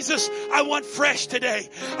saying, Jesus, I want fresh today.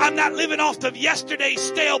 I'm not living off of yesterday's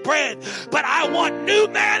stale bread, but I want new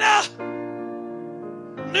manna.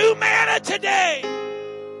 New manna today.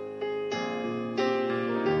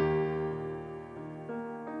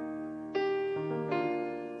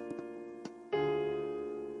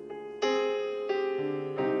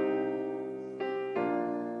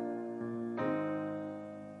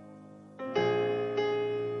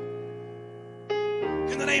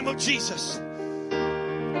 In the name of Jesus.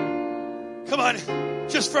 Come on,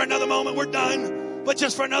 just for another moment, we're done. But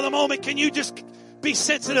just for another moment, can you just be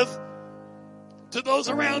sensitive to those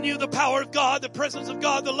around you? The power of God, the presence of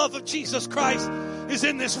God, the love of Jesus Christ is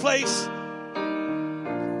in this place.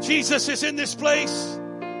 Jesus is in this place.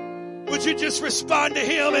 Would you just respond to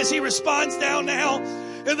him as he responds down now?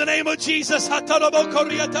 In the name of Jesus.